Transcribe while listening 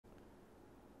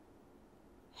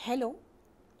Hello,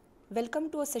 welcome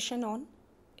to a session on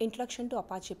Introduction to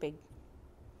Apache Pig.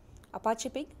 Apache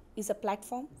Pig is a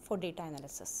platform for data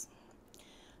analysis.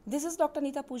 This is Dr.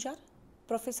 Anita Pujar,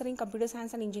 Professor in Computer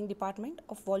Science and Engineering Department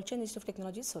of Volchhan Institute of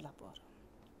Technology, Solapur.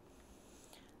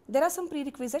 There are some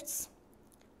prerequisites.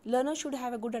 Learners should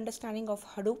have a good understanding of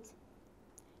Hadoop,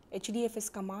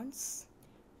 HDFS commands,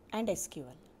 and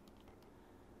SQL.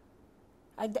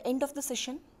 At the end of the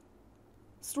session,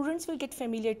 students will get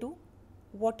familiar to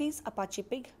what is Apache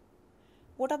Pig,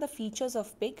 what are the features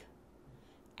of Pig,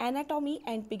 anatomy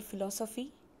and Pig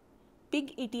philosophy,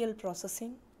 Pig ETL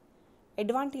processing,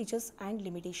 advantages and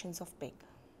limitations of Pig.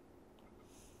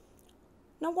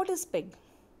 Now what is Pig?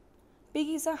 Pig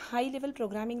is a high-level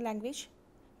programming language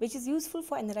which is useful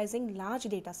for analyzing large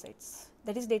data sets,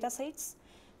 that is data sets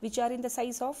which are in the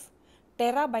size of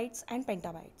terabytes and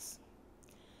petabytes.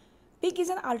 Pig is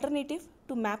an alternative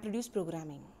to MapReduce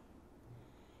programming.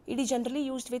 It is generally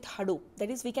used with Hadoop, that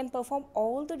is we can perform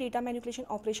all the data manipulation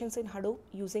operations in Hadoop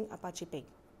using Apache Pig.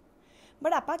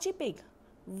 But Apache Pig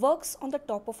works on the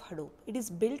top of Hadoop. It is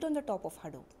built on the top of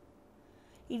Hadoop.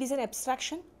 It is an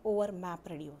abstraction over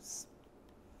MapReduce.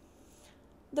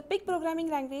 The Pig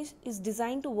programming language is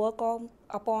designed to work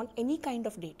upon any kind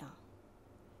of data.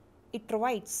 It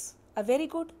provides a very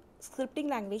good scripting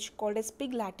language called as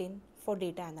Pig Latin for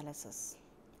data analysis.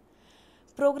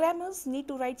 Programmers need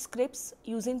to write scripts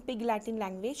using Pig Latin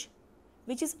language,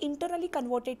 which is internally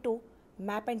converted to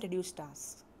map and reduce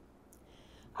tasks.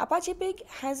 Apache Pig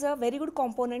has a very good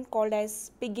component called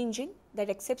as Pig Engine that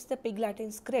accepts the Pig Latin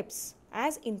scripts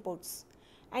as inputs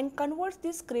and converts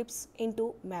these scripts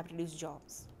into MapReduce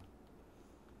jobs.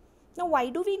 Now, why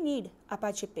do we need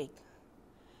Apache Pig?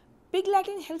 Pig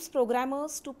Latin helps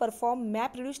programmers to perform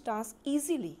MapReduce tasks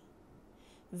easily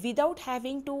without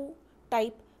having to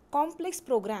type complex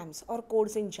programs or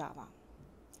codes in Java.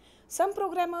 Some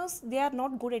programmers, they are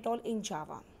not good at all in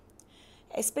Java,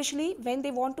 especially when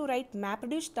they want to write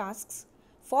MapReduce tasks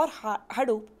for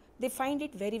Hadoop, they find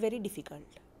it very difficult.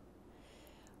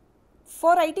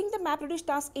 For writing the MapReduce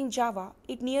task in Java,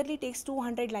 it nearly takes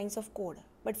 200 lines of code,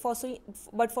 but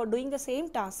for doing the same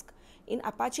task in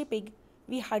Apache Pig,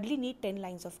 we hardly need 10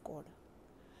 lines of code.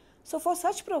 So for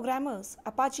such programmers,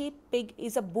 Apache Pig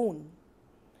is a boon.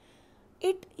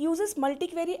 It uses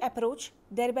multi-query approach,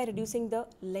 thereby reducing the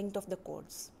length of the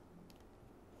codes.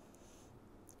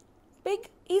 Pig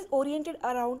is oriented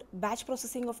around batch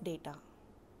processing of data.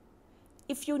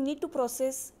 If you need to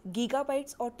process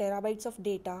gigabytes or terabytes of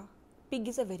data, Pig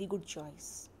is a very good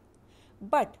choice.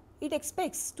 But it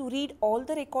expects to read all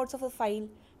the records of a file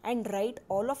and write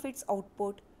all of its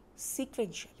output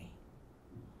sequentially.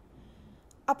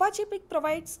 Apache Pig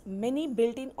provides many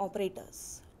built-in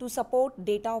operators to support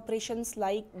data operations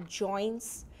like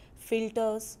joins,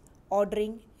 filters,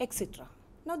 ordering, etc.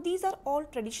 Now these are all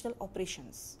traditional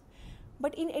operations.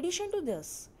 But in addition to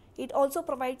this, it also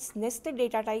provides nested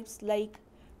data types like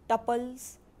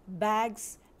tuples,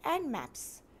 bags and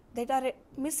maps that are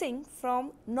missing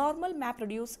from normal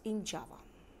MapReduce in Java.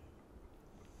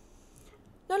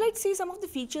 Now let's see some of the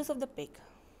features of the Pig.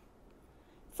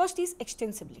 First is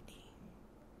extensibility.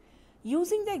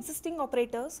 Using the existing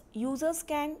operators, users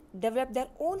can develop their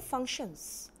own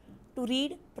functions to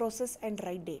read, process and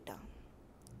write data.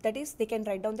 That is, they can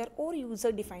write down their own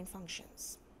user-defined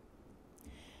functions.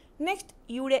 Next,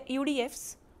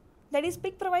 UDFs. That is,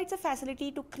 Pig provides a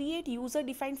facility to create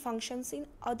user-defined functions in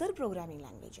other programming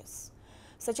languages,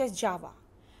 such as Java,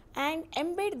 and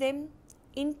embed them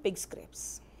in Pig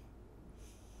scripts.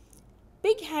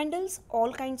 Pig handles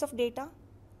all kinds of data,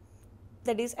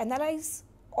 that is, analyze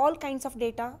all kinds of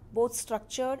data, both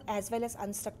structured as well as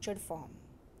unstructured form.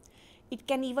 It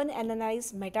can even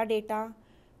analyze metadata,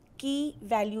 key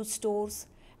value stores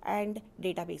and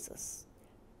databases.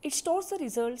 It stores the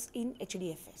results in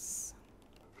HDFS.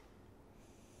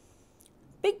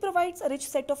 Pig provides a rich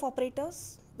set of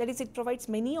operators, that is, it provides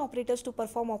many operators to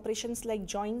perform operations like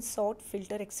join, sort,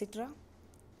 filter, etc.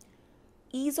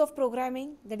 Ease of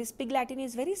programming, that is, Pig Latin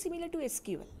is very similar to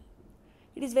SQL.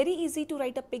 It is very easy to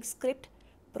write a Pig script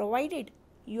provided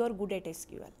you are good at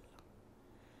SQL.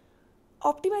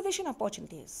 Optimization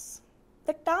opportunities.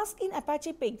 The tasks in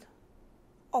Apache Pig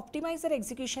optimize their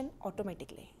execution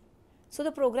automatically. So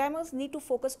the programmers need to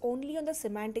focus only on the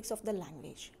semantics of the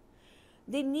language.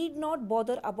 They need not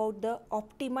bother about the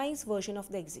optimized version of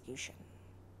the execution.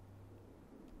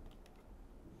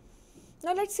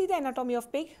 Now let's see the anatomy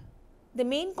of Pig. The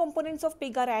main components of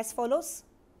Pig are as follows.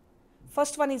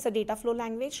 First one is the data flow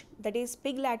language, that is,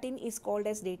 Pig Latin is called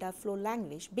as data flow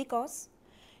language because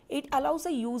it allows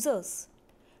the users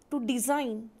to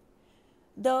design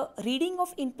the reading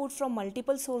of input from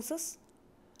multiple sources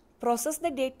process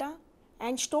the data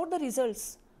and store the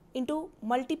results into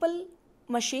multiple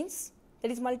machines, that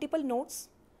is multiple nodes.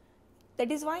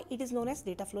 That is why it is known as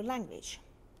data flow language.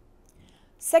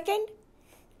 Second,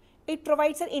 it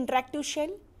provides an interactive shell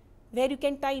where you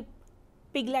can type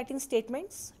pig Latin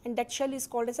statements, and that shell is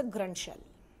called as a grunt shell.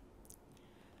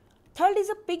 Third is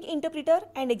a pig interpreter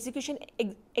and execution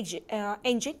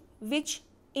engine, which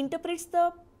interprets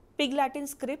the pig Latin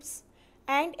scripts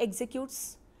and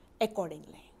executes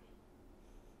accordingly.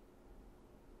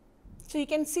 So you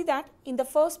can see that in the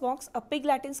first box a pig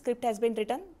Latin script has been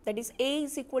written, that is A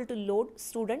is equal to load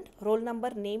student, roll number,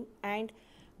 name and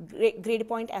grade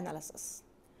point analysis.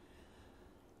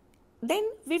 Then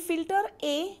we filter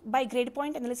A by grade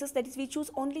point analysis, that is we choose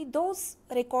only those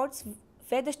records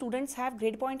where the students have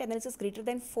grade point analysis greater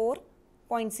than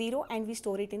 4.0 and we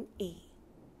store it in A.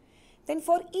 Then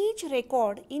for each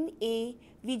record in A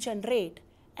we generate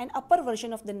an upper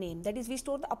version of the name, that is we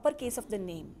store the uppercase of the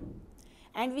name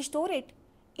and we store it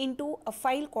into a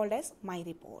file called as my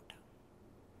report.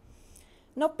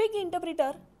 Now pig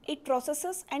interpreter, it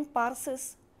processes and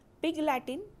parses pig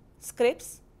Latin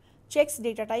scripts, checks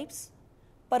data types,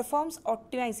 performs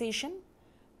optimization,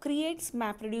 creates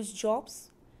MapReduce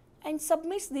jobs and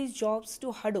submits these jobs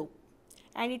to Hadoop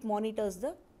and it monitors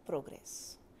the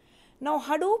progress. Now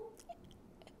Hadoop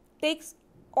takes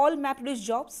all MapReduce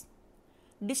jobs,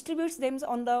 distributes them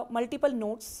on the multiple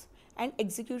nodes and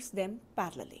executes them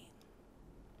parallelly.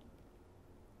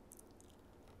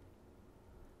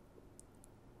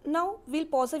 Now we'll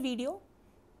pause the video,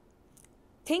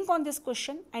 think on this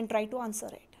question and try to answer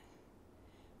it.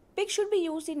 Pig should be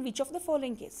used in which of the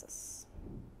following cases?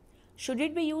 Should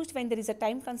it be used when there is a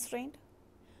time constraint?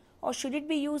 Or should it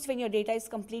be used when your data is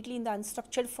completely in the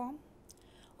unstructured form?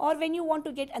 Or when you want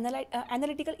to get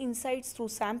analytical insights through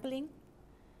sampling?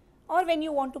 Or when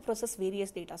you want to process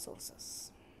various data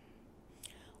sources?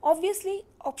 Obviously,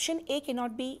 option A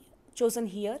cannot be chosen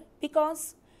here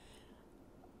because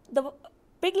the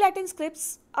pig Latin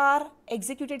scripts are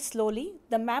executed slowly.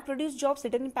 The MapReduce jobs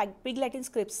written in pig Latin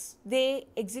scripts, they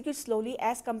execute slowly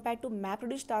as compared to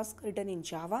MapReduce tasks written in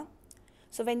Java.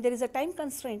 So when there is a time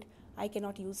constraint, I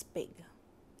cannot use pig.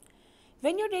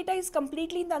 When your data is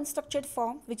completely in the unstructured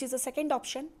form, which is the second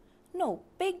option, no,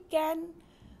 pig can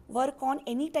work on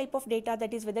any type of data,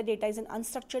 that is whether data is in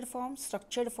unstructured form,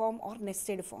 structured form or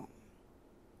nested form.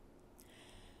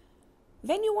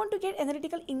 When you want to get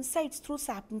analytical insights through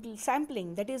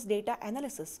sampling, that is data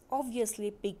analysis,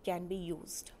 obviously pig can be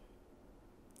used.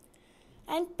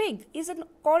 And pig is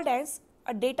called as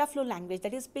a data flow language,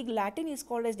 that is pig Latin is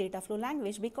called as data flow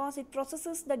language because it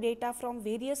processes the data from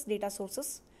various data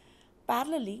sources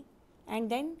parallelly and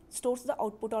then stores the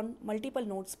output on multiple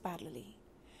nodes parallelly.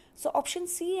 So option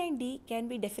C and D can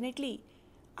be definitely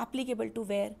applicable to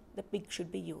where the pig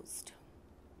should be used.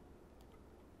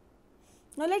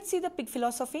 Now let's see the pig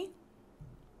philosophy.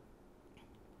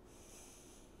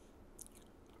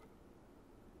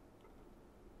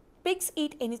 Pigs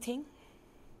eat anything.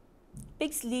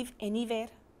 Pigs live anywhere.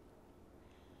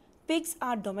 Pigs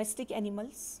are domestic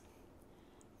animals.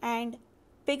 And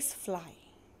pigs fly.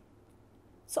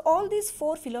 So all these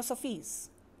four philosophies,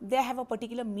 they have a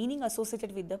particular meaning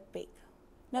associated with the pig.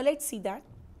 Now let's see that.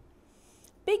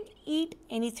 Pig eat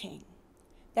anything.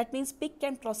 That means pig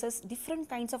can process different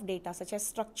kinds of data such as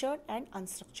structured and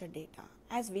unstructured data,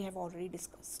 as we have already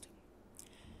discussed.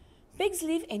 Pigs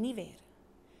live anywhere.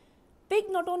 Pig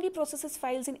not only processes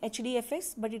files in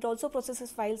HDFS, but it also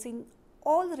processes files in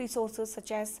all the resources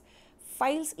such as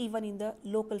files even in the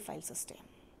local file system.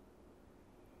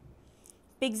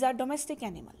 Pigs are domestic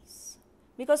animals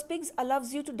because pigs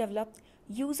allows you to develop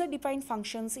user-defined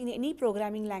functions in any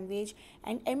programming language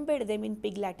and embed them in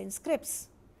pig Latin scripts.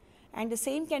 And the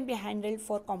same can be handled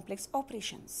for complex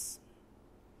operations.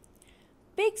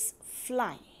 Pigs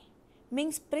fly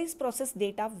means pigs process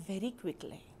data very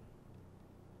quickly.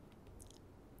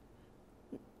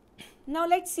 Now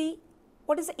let's see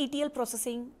what is the ETL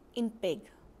processing in pig.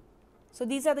 So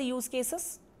these are the use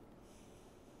cases.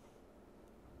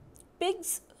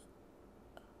 Pigs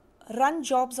run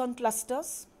jobs on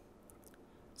clusters.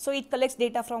 So it collects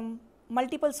data from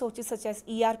multiple sources such as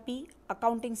ERP,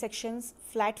 accounting sections,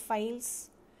 flat files.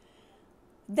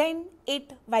 Then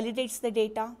it validates the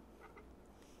data.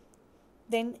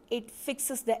 Then it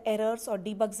fixes the errors or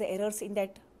debugs the errors in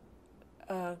that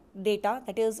data.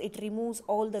 That is, it removes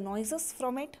all the noises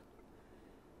from it.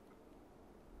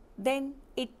 Then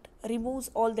it removes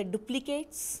all the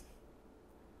duplicates.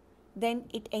 Then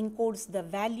it encodes the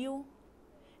value.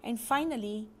 And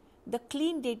finally, the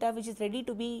clean data which is ready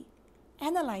to be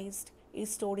analyzed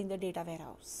is stored in the data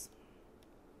warehouse.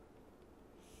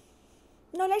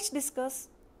 Now let's discuss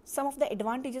some of the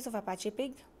advantages of Apache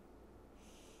Pig.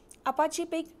 Apache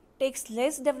Pig takes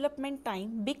less development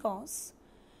time because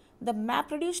the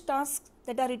MapReduce tasks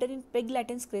that are written in Pig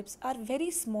Latin scripts are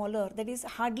very smaller, that is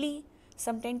hardly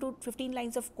some 10 to 15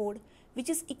 lines of code, which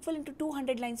is equivalent to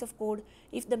 200 lines of code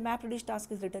if the MapReduce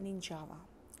task is written in Java.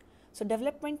 So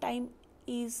development time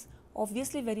is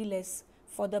obviously very less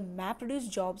for the MapReduce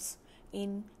jobs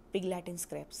in Pig Latin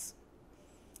scripts.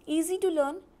 Easy to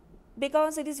learn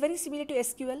because it is very similar to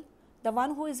SQL. The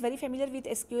one who is very familiar with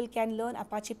SQL can learn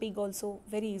Apache Pig also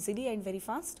very easily and very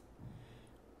fast.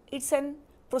 It's an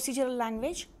procedural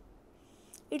language.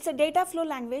 It's a data flow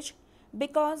language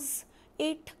because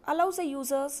it allows the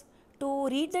users to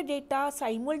read the data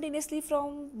simultaneously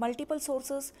from multiple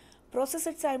sources, process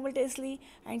it simultaneously,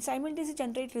 and simultaneously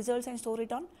generate results and store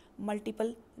it on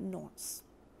multiple nodes.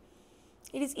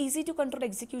 It is easy to control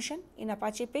execution in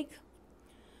Apache Pig.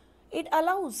 It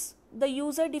allows the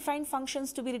user-defined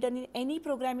functions to be written in any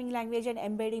programming language and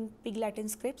embed in Pig Latin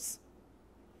scripts.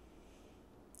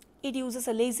 It uses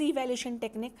a lazy evaluation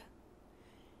technique.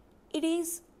 It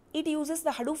uses the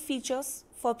Hadoop features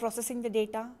for processing the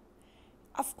data.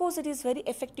 Of course, it is very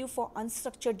effective for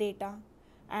unstructured data,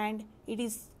 and it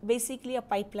is basically a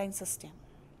pipeline system.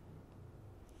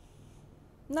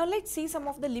 Now let's see some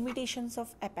of the limitations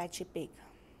of Apache Pig.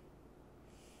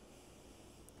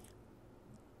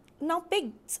 Now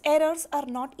Pig's errors are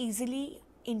not easily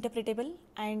interpretable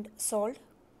and solved.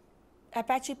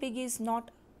 Apache Pig is not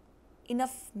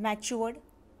enough matured.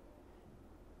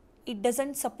 It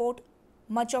doesn't support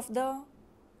much of the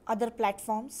other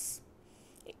platforms.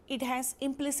 It has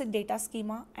implicit data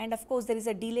schema, and of course there is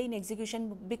a delay in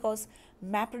execution because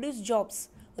MapReduce jobs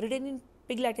written in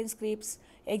Pig Latin scripts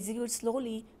execute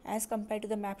slowly as compared to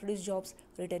the MapReduce jobs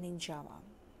written in Java.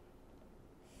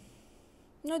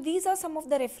 Now these are some of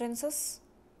the references.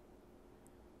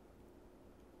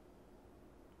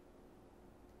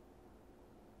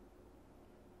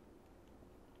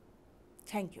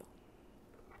 Thank you.